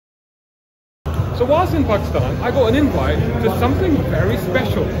So whilst in Pakistan, I got an invite to something very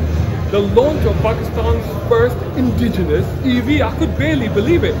special. The launch of Pakistan's first indigenous EV. I could barely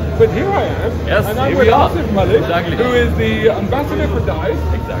believe it, but here I am. Yes, and I'm here with we are. Asif Malik, Exactly. who is the ambassador for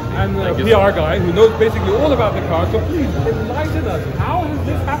DICE. Exactly. And Thank you, PR sir. guy who knows basically all about the car. So please enlighten us. How has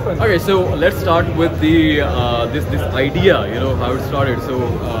this happened? Okay, so let's start with the this idea. You know how it started. So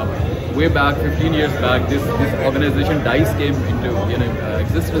way back, 15 years back, this organization DICE came into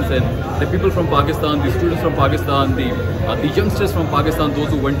existence, and the people from Pakistan, the students from Pakistan, the youngsters from Pakistan, those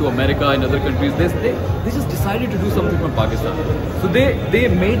who went to America and other countries, they just decided to do something from Pakistan. So they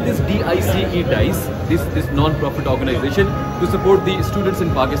made this DICE, this non-profit organization to support the students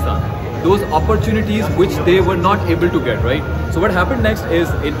in Pakistan. Those opportunities which they were not able to get, right? So what happened next is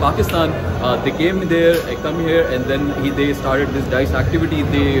in Pakistan, they came there, come here, and then they started this DICE activity.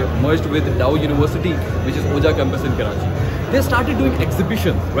 They merged with Dow University, which is Oja campus in Karachi. They started doing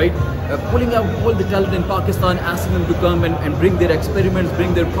exhibitions, right? Pulling out all the talent in Pakistan, asking them to come and bring their experiments,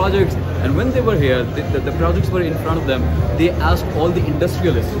 bring their projects. And when they were here, the projects were in front of them. They asked all the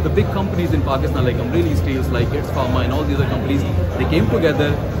industrialists, the big companies in Pakistan like Amreli Steels, like It's Pharma and all the other companies, they came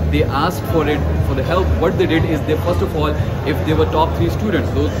together, they asked for the help. What they did is they, first of all, if they were top 3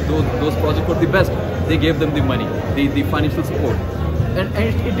 students, those projects were the best, they gave them the money, the financial support. And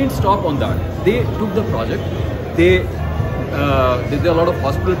it didn't stop on that. They took the project, there are a lot of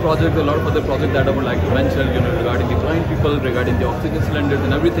hospital projects, a lot of other projects that I would like to mention, regarding the blind people, regarding the oxygen cylinders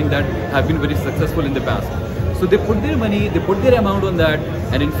and everything that have been very successful in the past. So they put their money, they put their amount on that,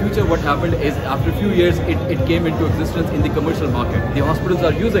 and in future what happened is after a few years it came into existence in the commercial market. The hospitals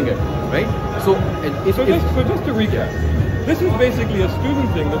are using it, right? So just to recap, this is basically a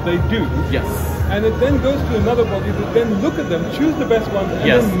student thing that they do. Yes. And it then goes to another body to then look at them, choose the best ones, and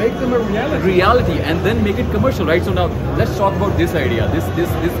Yes. then make them a reality. Reality, and then make it commercial, right? So now let's talk about this idea.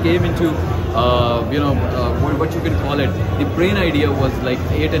 This came into what you can call it. The brain idea was like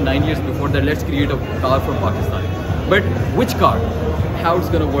 8 and 9 years before that. Let's create a car from Pakistan. But which car? How it's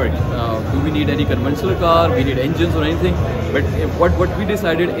gonna work? Do we need any conventional car? We need engines or anything? But what we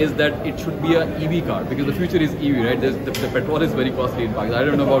decided is that it should be an EV car, because the future is EV, right? The petrol is very costly in Pakistan. I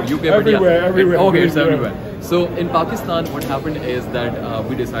don't know about UK, Everywhere, but yeah, everywhere. Okay, it's everywhere. So in Pakistan, what happened is that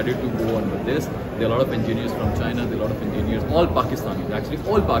we decided to go on with this. There are a lot of engineers from China, there are a lot of engineers, all Pakistanis, actually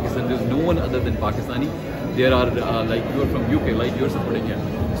all Pakistan. There's no one other than Pakistani. There are like you're from UK, like you're supporting here.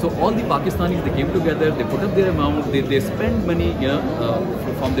 So all the Pakistanis, they came together, they put up their amount, they spend money,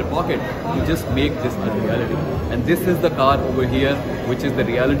 from their pocket to just make this a reality. And this is the car over here, which is the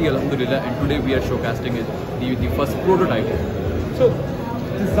reality, alhamdulillah. And today we are showcasing it, the first prototype. So,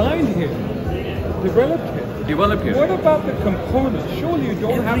 designed here, developed here. Developed here. What about the components? Surely you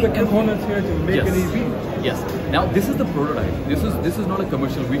don't have the components here to make an EV. Yes. Now this is the prototype. This is not a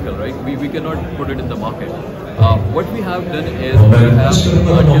commercial vehicle, right? We cannot put it in the market. What we have done is we have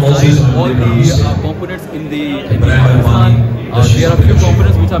designed all the components in the Pakistan. There are a few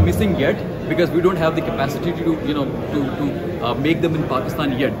components which are missing yet because we don't have the capacity to make them in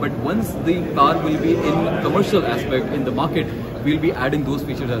Pakistan yet. But once the car will be in commercial aspect in the market, we'll be adding those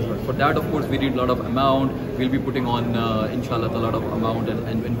features as well. For that, of course, we need a lot of amount. We'll be putting on, inshallah, a lot of amount,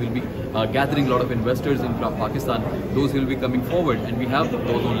 and we'll be gathering a lot of investors in Pakistan. Those will be coming forward, and we have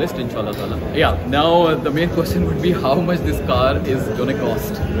those on list, inshallah. Yeah. Now the main question would be how much this car is going to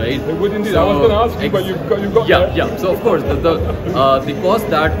cost, right? It would indeed. So, I was going to ask you, but you've got that. Yeah. So of course, the cost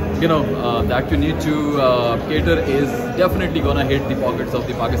that that you need to cater is definitely going to hit the pockets of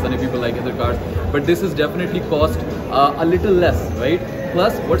the Pakistani people like other cars. But this is definitely cost a little less, right?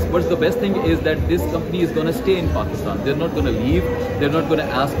 Plus, what's the best thing is that this company is going to stay in Pakistan. They're not going to leave. They're not going to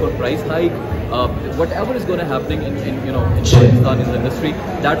ask for price hike. Whatever is going to happen in Pakistan in the industry,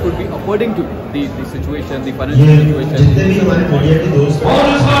 that would be according to the situation, the financial situation.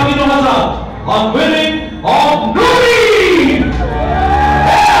 Unveiling of Nur-E!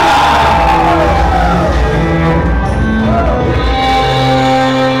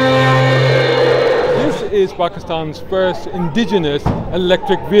 Is Pakistan's first indigenous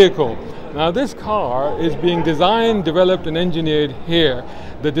electric vehicle. Now this car is being designed, developed and engineered here.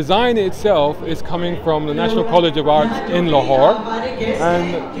 The design itself is coming from the National College of Arts in Lahore,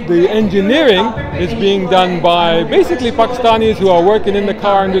 and the engineering is being done by basically Pakistanis who are working in the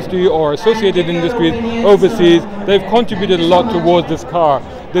car industry or associated industries overseas. They've contributed a lot towards this car.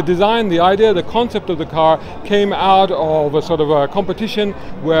 The design, the idea, the concept of the car came out of a sort of a competition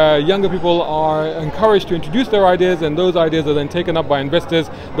where younger people are encouraged to introduce their ideas, and those ideas are then taken up by investors,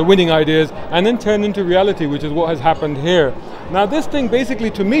 the winning ideas, and then turned into reality, which is what has happened here. Now this thing basically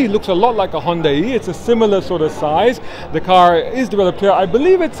to me looks a lot like a Honda E. It's a similar sort of size. The car is developed here. I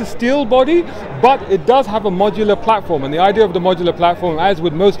believe it's a steel body, but it does have a modular platform. And the idea of the modular platform, as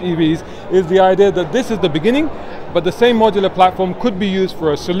with most EVs, is the idea that this is the beginning, but the same modular platform could be used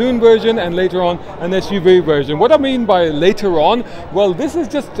for a saloon version and later on an SUV version. What I mean by later on, well, this is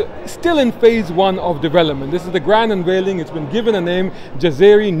just still in phase 1 of development. This is the grand unveiling. It's been given a name,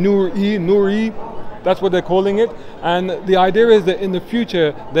 Jaxeri Nur-E. That's what they're calling it, and the idea is that in the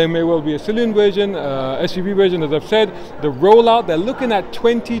future there may well be a saloon version, SUV version, as I've said. The rollout, they're looking at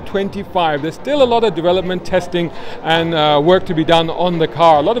 2025. There's still a lot of development, testing, and work to be done on the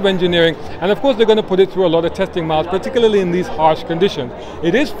car, a lot of engineering, and of course they're going to put it through a lot of testing miles, particularly in these harsh conditions.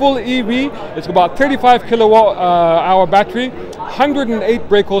 It is full EV. It's about 35 kilowatt hour battery, 108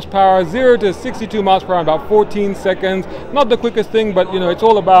 brake horsepower, 0 to 62 miles per hour in about 14 seconds. Not the quickest thing, but you know, it's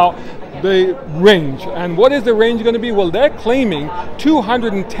all about the range. And what is the range going to be? Well, they're claiming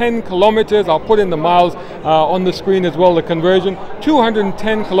 210 kilometers. I'll put in the miles on the screen as well, the conversion.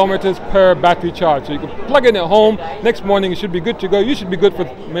 210 kilometers per battery charge. So you can plug in at home, next morning it should be good to go. You should be good for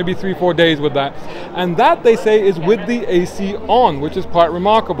maybe 3-4 days with that. And that, they say, is with the AC on, which is quite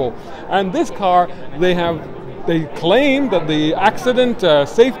remarkable. And this car, they claim that the accident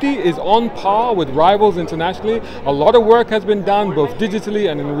safety is on par with rivals internationally. A lot of work has been done, both digitally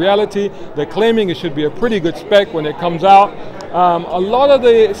and in reality. They're claiming it should be a pretty good spec when it comes out. A lot of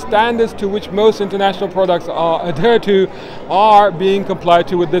the standards to which most international products are adhered to are being complied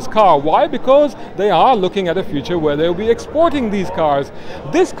to with this car. Why? Because they are looking at a future where they'll be exporting these cars.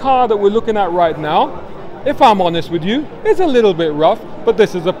 This car that we're looking at right now, if I'm honest with you, is a little bit rough, but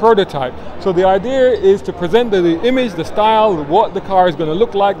this is a prototype. So the idea is to present the image, the style, what the car is going to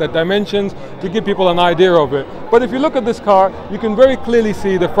look like, the dimensions, to give people an idea of it. But if you look at this car, you can very clearly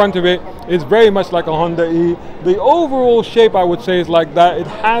see the front of it is very much like a Honda E. The overall shape, I would say, is like that. It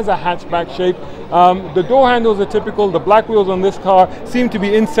has a hatchback shape. The door handles are typical. The black wheels on this car seem to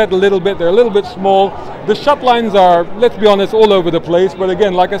be inset a little bit. They're a little bit small. The shut lines are, let's be honest, all over the place. But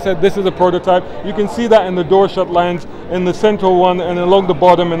again, like I said, this is a prototype. You can see that in the door shut lines, in the central one, and along the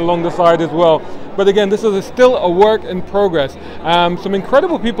bottom and along the side as well. But again, this is still a work in progress. Some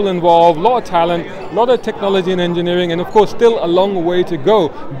incredible people involved, a lot of talent, a lot of technology and engineering, and of course still a long way to go.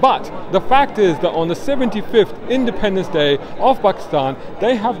 But the fact is that on the 75th Independence Day of Pakistan,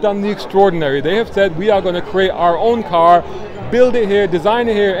 they have done the extraordinary. They have said, we are going to create our own car, build it here, design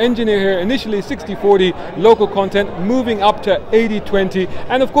it here, engineer here, initially 60-40 local content, moving up to 80-20.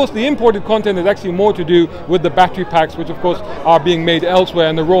 And of course the imported content is actually more to do with the battery packs, which of course are being made elsewhere,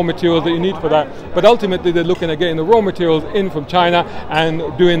 and the raw materials that you need for that. But ultimately they're looking at getting the raw materials in from China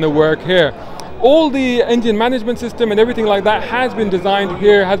and doing the work here. All the engine management system and everything like that has been designed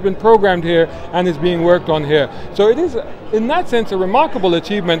here, has been programmed here, and is being worked on here. So it is, in that sense, a remarkable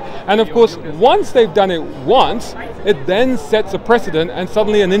achievement. And of course, once they've done it once, it then sets a precedent, and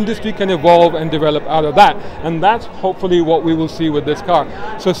suddenly an industry can evolve and develop out of that. And that's hopefully what we will see with this car.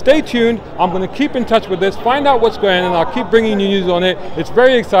 So stay tuned. I'm going to keep in touch with this, find out what's going on, and I'll keep bringing you news on it. It's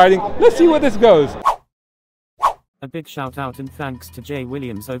very exciting. Let's see where this goes. A big shout out and thanks to Jay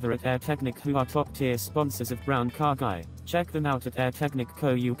Williams over at Air Technic, who are top tier sponsors of Brown Car Guy. Check them out at Air Technic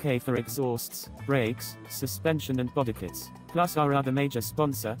Co UK for exhausts, brakes, suspension and body kits. Plus our other major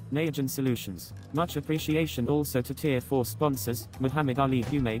sponsor, Nayagen Solutions. Much appreciation also to tier 4 sponsors, Muhammad Ali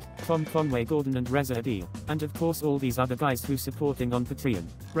Humaid, Tom Conway Gordon and Reza Adil. And of course all these other guys who supporting on Patreon.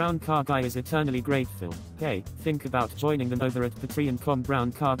 Brown Car Guy is eternally grateful. Hey, think about joining them over at patreon.com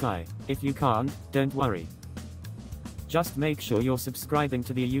Brown Car Guy. If you can't, don't worry. Just make sure you're subscribing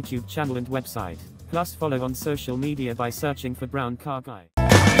to the YouTube channel and website. Plus follow on social media by searching for Brown Car Guy.